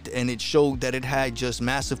liked, and it showed that it had just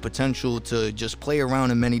massive potential to just play around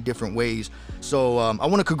in many different ways. So I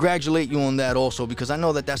want to congratulate you on that also, because I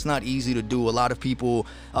know that that's not easy to do. A lot of people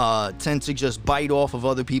tend to just bite off of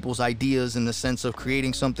other people's ideas in the sense of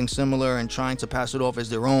creating something similar and trying to pass it off as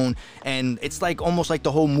their own. And it's like almost like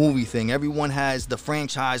the whole movie thing. Everyone has the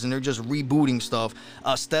franchise and they're just rebooting stuff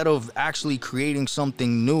instead of actually creating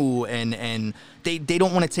something new, and they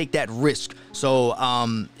don't want to take that risk. So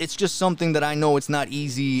it's just something that I know it's not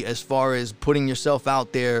easy as far as putting yourself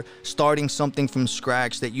out there, starting something from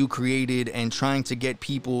scratch that you created, and trying to get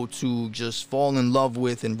people to just fall in love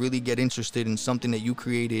with and really get interested in something that you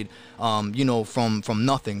created, you know, from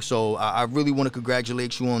nothing. So I really want to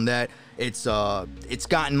congratulate you on that. It's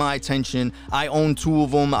gotten my attention. I own 2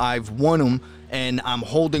 of them. I've won them, and I'm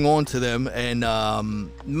holding on to them, and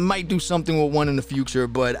might do something with one in the future,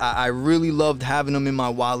 but I really loved having them in my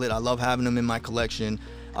wallet. I love having them in my collection.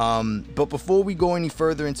 But before we go any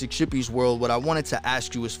further into Chippy's World, what I wanted to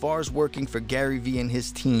ask you, as far as working for Gary Vee and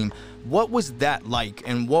his team, what was that like?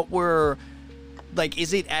 And what were, like,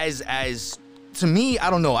 is it as to me, I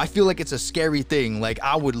don't know, I feel like it's a scary thing. Like,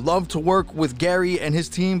 I would love to work with Gary and his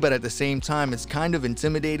team, but at the same time, it's kind of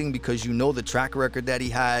intimidating because you know the track record that he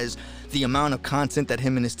has, the amount of content that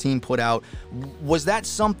him and his team put out. Was that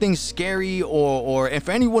something scary, or and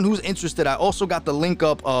for anyone who's interested, I also got the link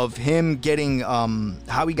up of him getting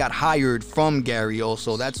how he got hired from Gary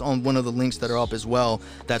also. That's on one of the links that are up as well.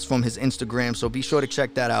 That's from his Instagram, so be sure to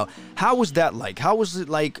check that out. How was that like? How was it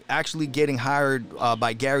like actually getting hired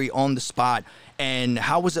by Gary on the spot? And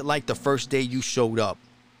how was it like the first day you showed up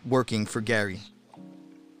working for Gary?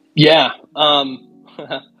 Yeah.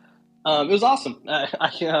 It was awesome.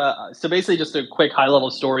 So basically, just a quick high-level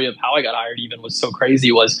story of how I got hired even was so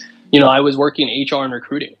crazy was, I was working in HR and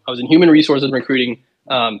recruiting. I was in human resources and recruiting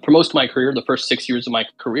for most of my career, the first 6 years of my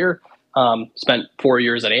career. Spent 4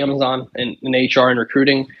 years at Amazon in HR and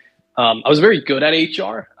recruiting. I was very good at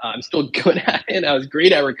HR. I'm still good at it. I was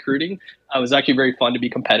great at recruiting. It was actually very fun to be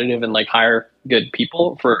competitive and like hire good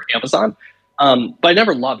people for Amazon. But I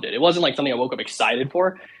never loved it. It wasn't like something I woke up excited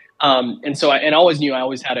for. And so I always knew I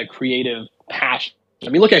always had a creative passion. I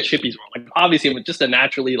mean, look at Chippy's World. Like, obviously, I'm just a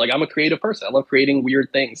naturally, like, I'm a creative person. I love creating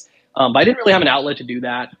weird things. But I didn't really have an outlet to do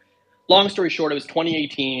that. Long story short, it was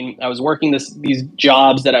 2018. I was working these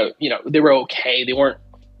jobs that they were okay. They weren't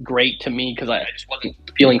great to me because I just wasn't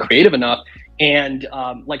feeling creative enough. And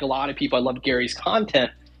like a lot of people, I loved Gary's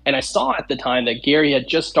content. And I saw at the time that Gary had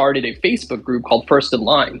just started a Facebook group called First in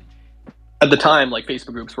Line. At the time, like,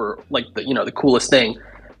 Facebook groups were like the coolest thing.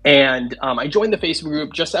 And I joined the Facebook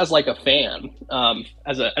group just as like a fan,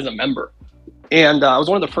 as a member. And I was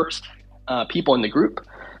one of the first people in the group.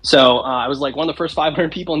 So I was like one of the first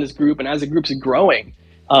 500 people in this group. And as the group's growing,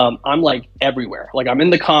 I'm like everywhere. Like, I'm in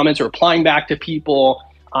the comments, replying back to people.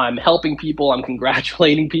 I'm helping people. I'm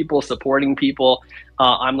congratulating people, supporting people.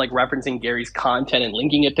 I'm like referencing Gary's content and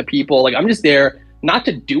linking it to people. Like, I'm just there not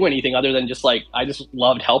to do anything other than just like, I just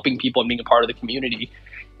loved helping people and being a part of the community.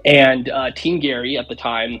 And Team Gary at the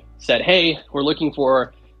time said, hey, we're looking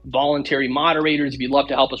for voluntary moderators. If you'd love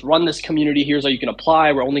to help us run this community, here's how you can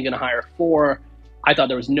apply. We're only going to hire 4. I thought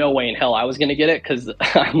there was no way in hell I was going to get it because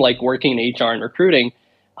I'm like working in HR and recruiting.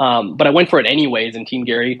 But I went for it anyways. And Team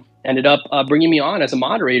Gary ended up bringing me on as a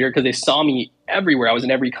moderator because they saw me everywhere. I was in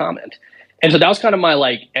every comment. And so that was kind of my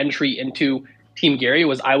like entry into Team Gary.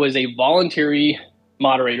 I was a voluntary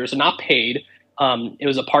moderator, so not paid. It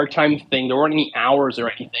was a part-time thing. There weren't any hours or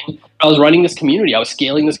anything. I was running this community. I was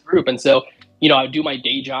scaling this group. And so, I would do my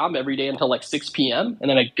day job every day until like 6 p.m. And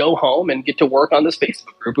then I'd go home and get to work on this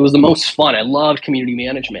Facebook group. It was the most fun. I loved community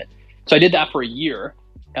management. So I did that for a year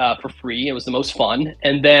for free. It was the most fun.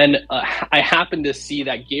 And then I happened to see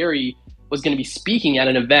that Gary was going to be speaking at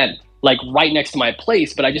an event like right next to my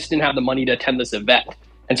place, but I just didn't have the money to attend this event.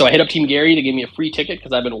 And so I hit up Team Gary to give me a free ticket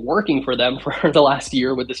because I've been working for them for the last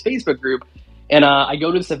year with this Facebook group. And I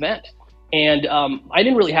go to this event, and I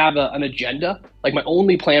didn't really have an agenda. Like, my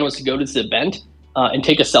only plan was to go to this event and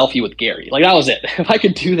take a selfie with Gary. Like, that was it. If I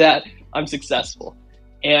could do that, I'm successful.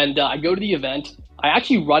 And I go to the event. I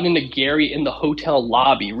actually run into Gary in the hotel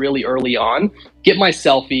lobby really early on, get my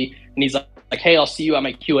selfie, and he's like, hey, I'll see you at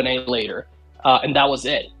my Q&A later. And that was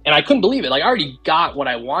it. And I couldn't believe it. Like, I already got what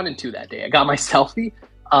I wanted to that day. I got my selfie,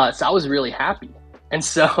 so I was really happy. And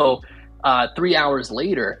so 3 hours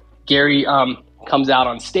later, Gary comes out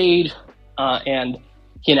on stage and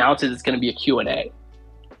he announces it's going to be a Q&A.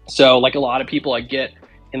 So like a lot of people, I get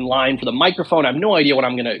in line for the microphone. I have no idea what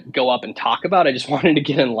I'm going to go up and talk about. I just wanted to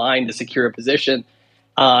get in line to secure a position.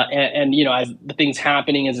 And as the thing's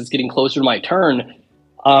happening, as it's getting closer to my turn,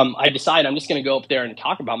 I decide I'm just going to go up there and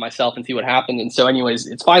talk about myself and see what happens. And so anyways,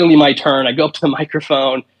 it's finally my turn. I go up to the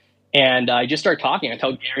microphone and I just start talking. I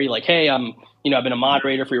tell Gary, like, hey, I've been a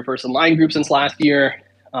moderator for your First in Line group since last year.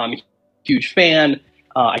 I'm a huge fan.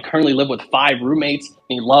 I currently live with 5 roommates, and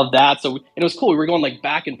he loved that. So it was cool. We were going like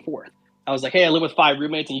back and forth. I was like, hey, I live with 5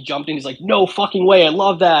 roommates, and he jumped in. He's like, no fucking way. I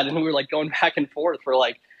love that. And we were like going back and forth for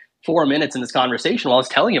like 4 minutes in this conversation while I was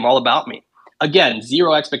telling him all about me. Again,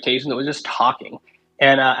 zero expectations. It was just talking.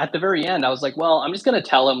 And at the very end, I was like, well, I'm just going to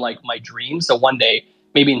tell him like my dream. So one day,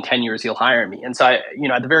 maybe in 10 years, he'll hire me. And so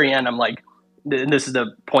at the very end, I'm like, and this is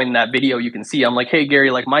the point in that video you can see. I'm like, hey,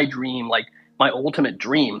 Gary, like my dream, like my ultimate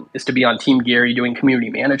dream is to be on Team Gary doing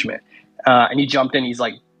community management. And he jumped in. He's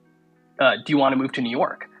like, do you want to move to New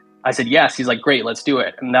York? I said, yes. He's like, great, let's do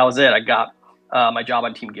it. And that was it. I got my job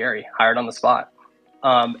on Team Gary, hired on the spot.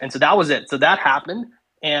 And so that was it. So that happened.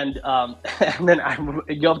 And then I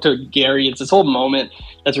go up to Gary. It's this whole moment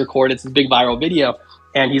that's recorded. It's this big viral video.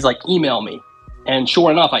 And he's like, email me. And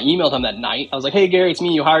sure enough, I emailed him that night. I was like, hey, Gary, it's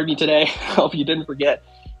me. You hired me today. Hope you didn't forget.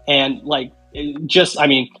 And like,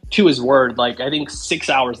 to his word, like I think 6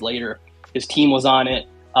 hours later, his team was on it.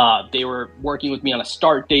 They were working with me on a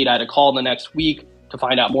start date. I had a call the next week to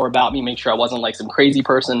find out more about me, make sure I wasn't like some crazy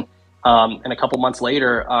person. And a couple months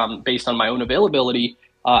later, based on my own availability,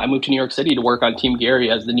 I moved to New York City to work on Team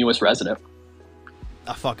Gary as the newest resident.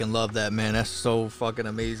 I fucking love that, man. That's so fucking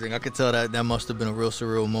amazing. I could tell that must have been a real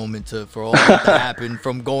surreal moment for all that to happen,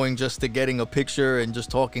 from going just to getting a picture and just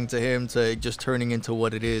talking to him to just turning into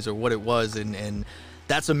what it is or what it was. And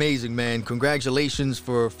that's amazing, man. Congratulations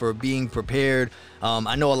for being prepared.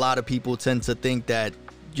 I know a lot of people tend to think that,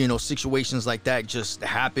 you know, situations like that just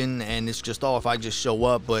happen and it's just, oh, if I just show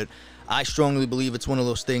up. But I strongly believe it's one of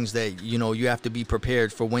those things that, you know, you have to be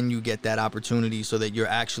prepared for when you get that opportunity so that you're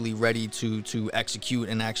actually ready to execute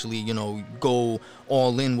and actually, you know, go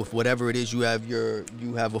all in with whatever it is you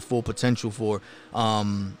have a full potential for.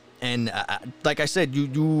 And like I said,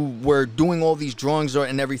 you were doing all these drawings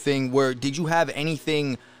and everything. Did you have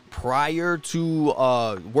anything prior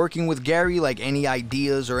to working with Gary, like any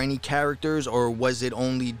ideas or any characters, or was it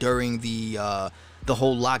only during the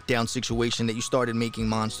whole lockdown situation that you started making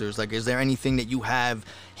monsters? Like, is there anything that you have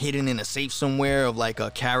hidden in a safe somewhere of like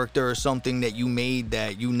a character or something that you made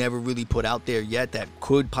that you never really put out there yet that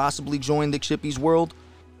could possibly join the Chippy's world?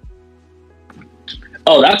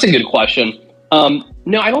 Oh, that's a good question.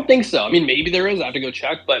 No, I don't think so. I mean, maybe there is. I have to go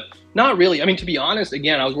check, but not really. I mean, to be honest,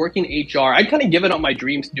 again, I was working HR. I'd kind of given up my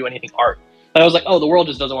dreams to do anything art. But I was like, oh, the world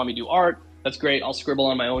just doesn't want me to do art. That's great. I'll scribble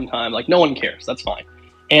on my own time. Like, no one cares. That's fine.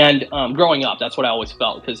 And growing up, that's what I always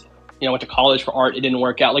felt, because, you know, I went to college for art. It didn't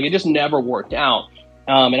work out. Like, it just never worked out.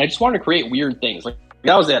 And I just wanted to create weird things. Like,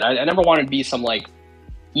 that was it. I never wanted to be some, like,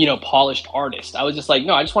 you know, polished artist. I was just like,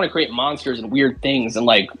 no, I just want to create monsters and weird things and,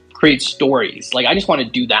 like, create stories. Like, I just want to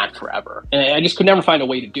do that forever. And I just could never find a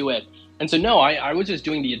way to do it. And so, no, I was just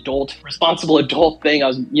doing the responsible adult thing. I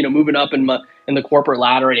was, you know, moving up in the corporate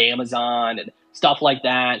ladder at Amazon and stuff like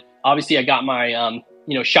that. Obviously, I got my,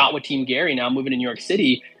 you know, shot with Team Gary. Now I'm moving to New York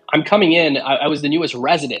City. I'm coming in. I was the newest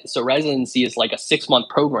resident. So residency is like a 6-month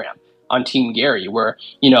program on Team Gary, where,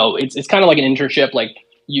 you know, it's kind of like an internship. Like,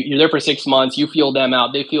 you're there for 6 months, you feel them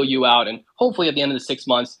out, they feel you out. And hopefully at the end of the 6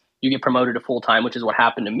 months, you get promoted to full time, which is what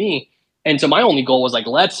happened to me. And so my only goal was like,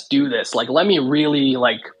 let's do this. Like, let me really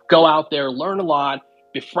like go out there, learn a lot,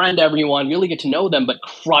 befriend everyone, really get to know them, but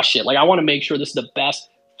crush it. Like, I want to make sure this is the best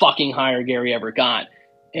fucking hire Gary ever got.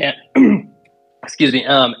 And excuse me.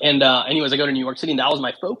 Anyways, I go to New York City and that was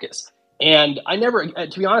my focus. And I never,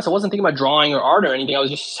 to be honest, I wasn't thinking about drawing or art or anything. I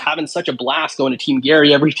was just having such a blast going to Team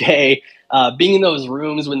Gary every day, being in those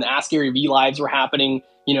rooms when the Ask Gary V lives were happening.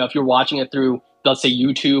 You know, if you're watching it through, let's say,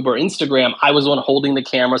 YouTube or Instagram, I was the one holding the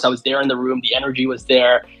cameras. I was there in the room. The energy was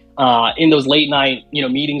there. In those late night, you know,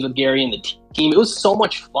 meetings with Gary and the team, it was so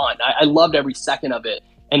much fun. I loved every second of it.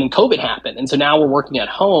 And then COVID happened. And so now we're working at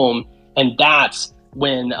home. And that's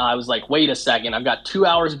when I was like, wait a second, I've got 2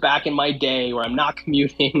 hours back in my day where I'm not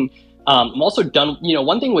commuting. I'm also done. You know,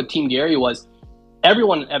 one thing with Team Gary was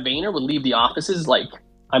everyone at Vayner would leave the offices, like,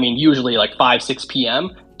 I mean, usually like 5, 6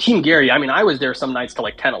 p.m. Team Gary, I mean, I was there some nights till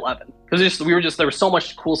like 10, 11. Because there was so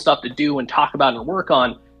much cool stuff to do and talk about and work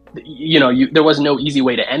on. You know, there was no easy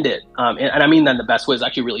way to end it. And I mean that in the best way. It was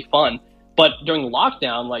actually really fun. But during the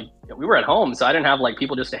lockdown, like, we were at home, so I didn't have like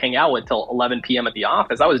people just to hang out with till 11 p.m. at the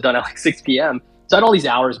office. I was done at like 6 p.m. So I had all these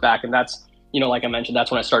hours back, and that's, you know, like I mentioned,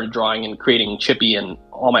 that's when I started drawing and creating Chippy and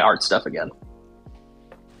all my art stuff again.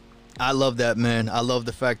 I love that, man. I love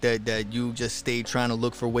the fact that you just stayed trying to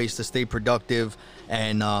look for ways to stay productive,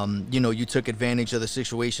 and you know, you took advantage of the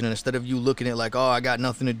situation, and instead of you looking at it like, oh, I got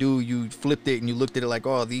nothing to do, you flipped it and you looked at it like,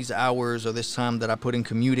 oh, these hours or this time that I put in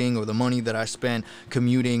commuting or the money that I spent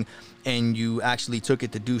commuting, and you actually took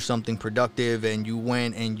it to do something productive, and you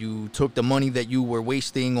went and you took the money that you were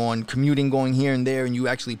wasting on commuting, going here and there, and you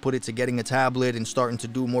actually put it to getting a tablet and starting to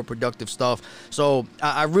do more productive stuff. So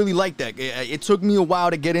I really like that. It took me a while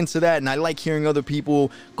to get into that, and I like hearing other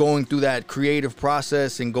people going through that creative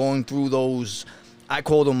process and going through those, I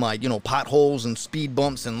call them, like, you know, potholes and speed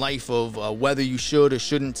bumps in life of whether you should or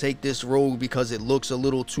shouldn't take this road because it looks a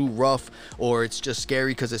little too rough, or it's just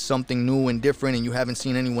scary because it's something new and different and you haven't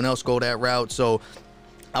seen anyone else go that route. So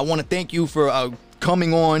I want to thank you for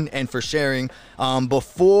coming on and for sharing.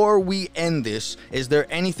 Before we end this, is there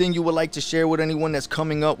anything you would like to share with anyone that's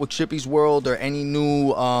coming up with Chippy's World, or any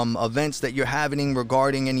new events that you're having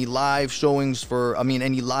regarding any live showings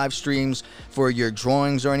any live streams for your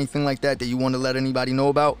drawings or anything like that you want to let anybody know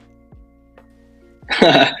about?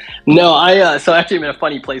 No, so actually I'm in a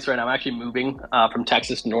funny place right now. I'm actually moving from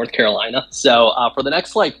Texas to North Carolina. So for the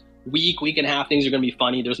next week and a half, things are going to be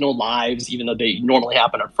funny. There's no lives, even though they normally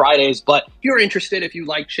happen on Fridays. But if you're interested, if you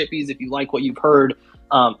like Chippies, if you like what you've heard,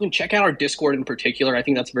 check out our Discord in particular. I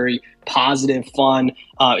think that's very positive, fun.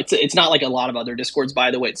 It's not like a lot of other Discords,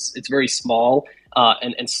 by the way. It's very small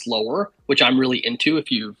and slower, which I'm really into.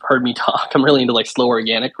 If you've heard me talk, I'm really into like slow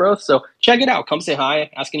organic growth. So check it out. Come say hi,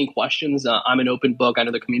 ask any questions. I'm an open book. I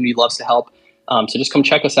know the community loves to help. So just come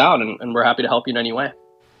check us out, and we're happy to help you in any way.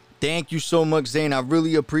 Thank you so much, Zane. I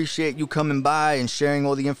really appreciate you coming by and sharing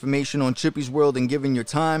all the information on Chippy's World and giving your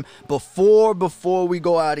time. Before we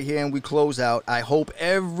go out of here and we close out, I hope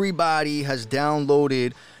everybody has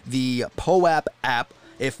downloaded the POAP app.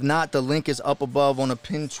 If not, the link is up above on a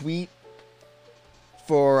pinned tweet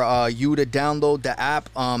for you to download the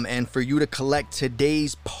app and for you to collect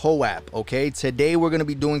today's POAP. Okay, today we're going to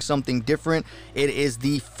be doing something different. It is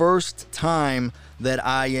the first time that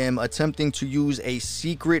I am attempting to use a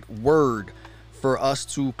secret word for us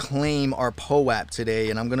to claim our POAP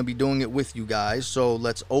today, and I'm going to be doing it with you guys. So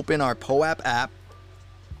let's open our POAP app.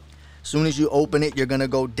 As soon as you open it, you're going to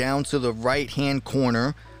go down to the right hand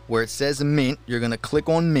corner where it says Mint. You're going to click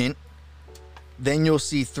on Mint. Then you'll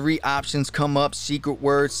see three options come up: secret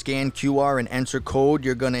word, scan QR, and enter code.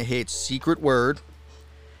 You're going to hit secret word.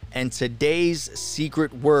 And today's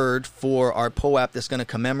secret word for our POAP that's going to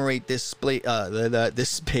commemorate this this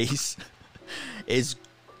space is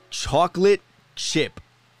chocolate chip.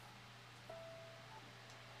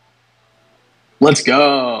 Let's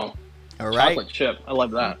go. All right. Chocolate chip. I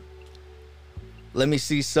love that. Let me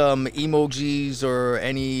see some emojis or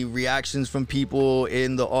any reactions from people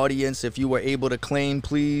in the audience. If you were able to claim,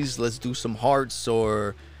 please, let's do some hearts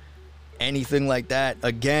or anything like that.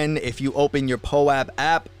 Again, if you open your POAP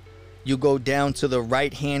app, you go down to the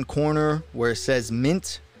right hand corner where it says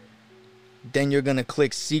Mint. Then you're going to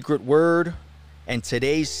click secret word. And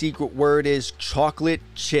today's secret word is chocolate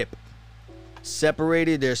chip.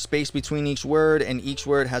 Separated, there's space between each word, and each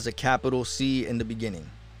word has a capital C in the beginning.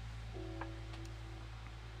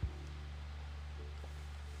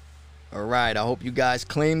 All right, I hope you guys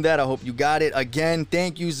claimed that. I hope you got it. Again,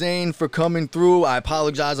 thank you, Zane, for coming through. I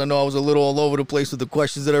apologize. I know I was a little all over the place with the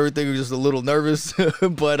questions and everything. I was just a little nervous.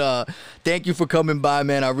 But thank you for coming by,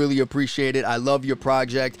 man. I really appreciate it. I love your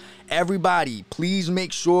project. Everybody, please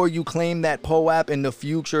make sure you claim that POAP in the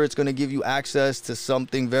future. It's going to give you access to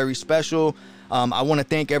something very special. I want to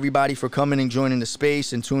thank everybody for coming and joining the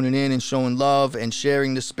space and tuning in and showing love and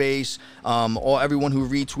sharing the space. Or everyone who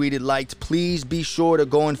retweeted, liked, please be sure to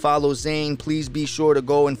go and follow Zane. Please be sure to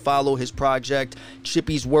go and follow his project,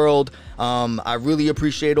 Chippy's World. I really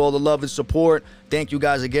appreciate all the love and support. Thank you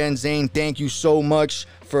guys again. Zane, thank you so much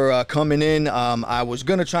for coming in. I was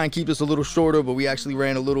gonna try and keep this a little shorter, but we actually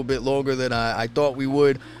ran a little bit longer than I thought we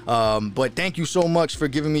would. But thank you so much for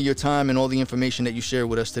giving me your time and all the information that you shared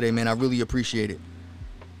with us today, man. I really appreciate it.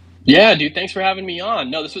 Yeah, dude, thanks for having me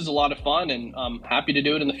on. No, this was a lot of fun, and I'm happy to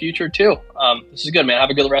do it in the future too. This is good, man. Have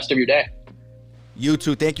a good rest of your day. You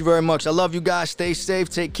too. Thank you very much. I love you guys. Stay safe.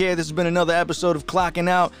 Take care. This has been another episode of Clocking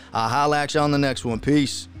Out. I'll holla at you on the next one.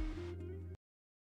 Peace.